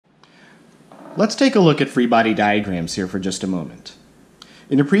Let's take a look at Freebody diagrams here for just a moment.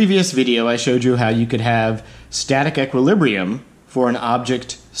 In a previous video, I showed you how you could have static equilibrium for an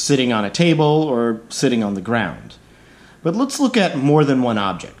object sitting on a table or sitting on the ground. But let's look at more than one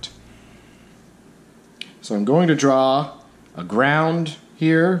object. So I'm going to draw a ground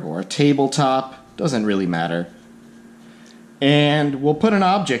here, or a tabletop, doesn't really matter. And we'll put an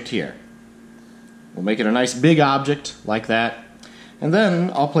object here. We'll make it a nice big object like that. And then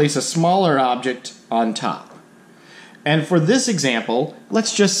I'll place a smaller object on top. And for this example,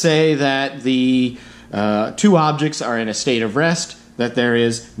 let's just say that the two objects are in a state of rest, that there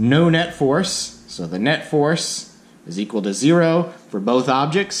is no net force. So the net force is equal to 0 for both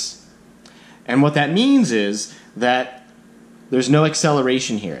objects. And what that means is that there's no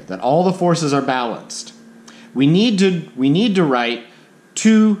acceleration here, that all the forces are balanced. We need to write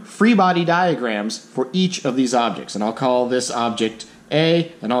two free body diagrams for each of these objects. And I'll call this object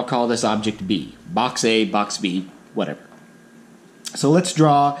A, and I'll call this object B. Box A, box B, whatever. So let's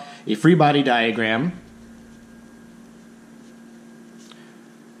draw a free body diagram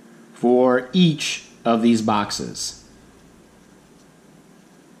for each of these boxes.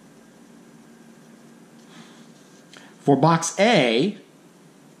 For box A,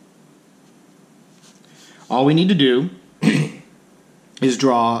 all we need to do is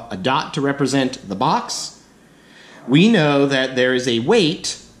draw a dot to represent the box. We know that there is a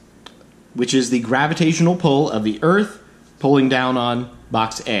weight, which is the gravitational pull of the Earth pulling down on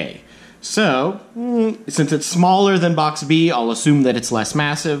box A. So, since it's smaller than box B, I'll assume that it's less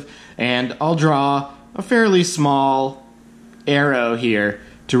massive, and I'll draw a fairly small arrow here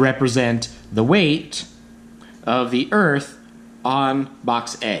to represent the weight of the Earth on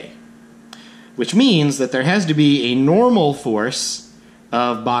box A, which means that there has to be a normal force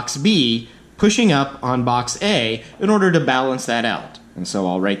of box B pushing up on box A in order to balance that out. And so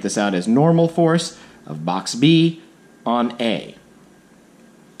I'll write this out as normal force of box B on A.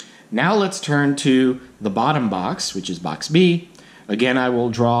 Now let's turn to the bottom box, which is box B. Again, I will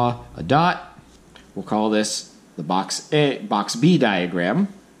draw a dot. We'll call this the box B diagram.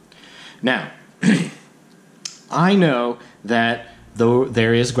 Now, I know that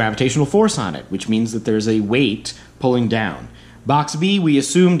there is gravitational force on it, which means that there's a weight pulling down. Box B, we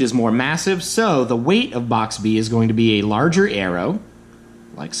assumed, is more massive, so the weight of box B is going to be a larger arrow,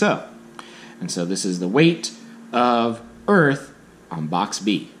 like so. And so this is the weight of Earth on box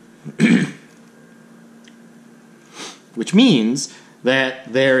B. Which means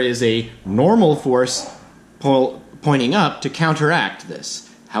that there is a normal force pointing up to counteract this.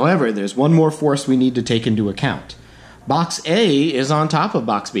 However, there's one more force we need to take into account. Box A is on top of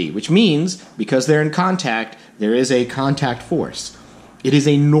box B, which means, because they're in contact, there is a contact force. It is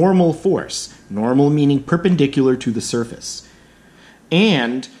a normal force, normal meaning perpendicular to the surface.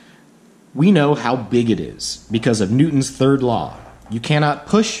 And we know how big it is because of Newton's third law. You cannot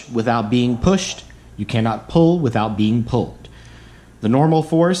push without being pushed. You cannot pull without being pulled. The normal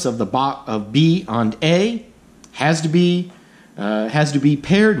force of B on A has to be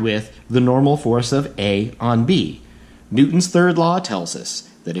paired with the normal force of A on B. Newton's third law tells us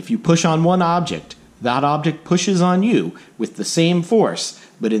that if you push on one object, that object pushes on you with the same force,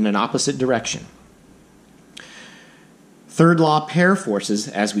 but in an opposite direction. Third law pair forces,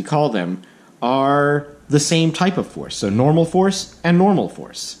 as we call them, are the same type of force. So normal force and normal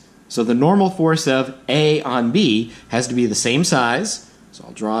force. So the normal force of A on B has to be the same size. So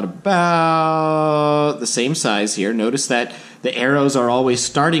I'll draw it about the same size here. Notice that the arrows are always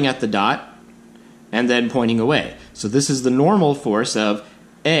starting at the dot and then pointing away. So this is the normal force of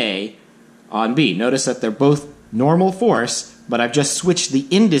A on B. Notice that they're both normal force, but I've just switched the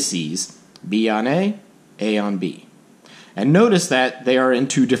indices, B on A on B. And notice that they are in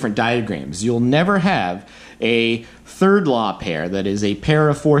two different diagrams. You'll never have a third law pair, that is a pair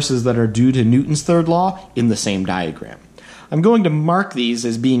of forces that are due to Newton's third law, in the same diagram. I'm going to mark these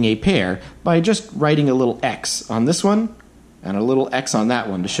as being a pair by just writing a little X on this one and a little X on that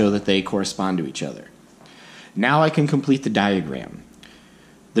one to show that they correspond to each other. Now I can complete the diagram.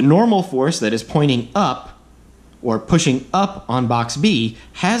 The normal force that is pointing up or pushing up on box B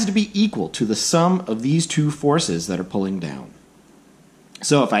has to be equal to the sum of these two forces that are pulling down.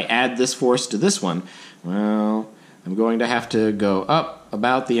 So if I add this force to this one, well, I'm going to have to go up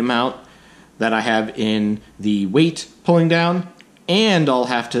about the amount that I have in the weight pulling down, and I'll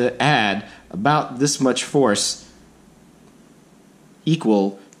have to add about this much force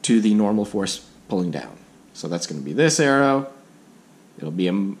equal to the normal force pulling down. So that's going to be this arrow. It'll be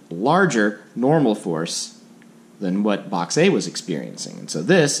a larger normal force than what box A was experiencing. And so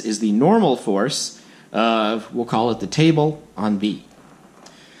this is the normal force of, we'll call it the table on B.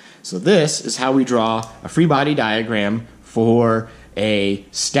 So So this is how we draw a free body diagram for a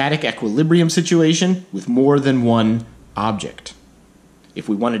static equilibrium situation with more than one object. If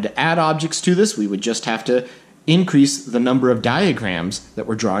we wanted to add objects to this, we would just have to increase the number of diagrams that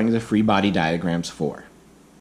we're drawing the free body diagrams for.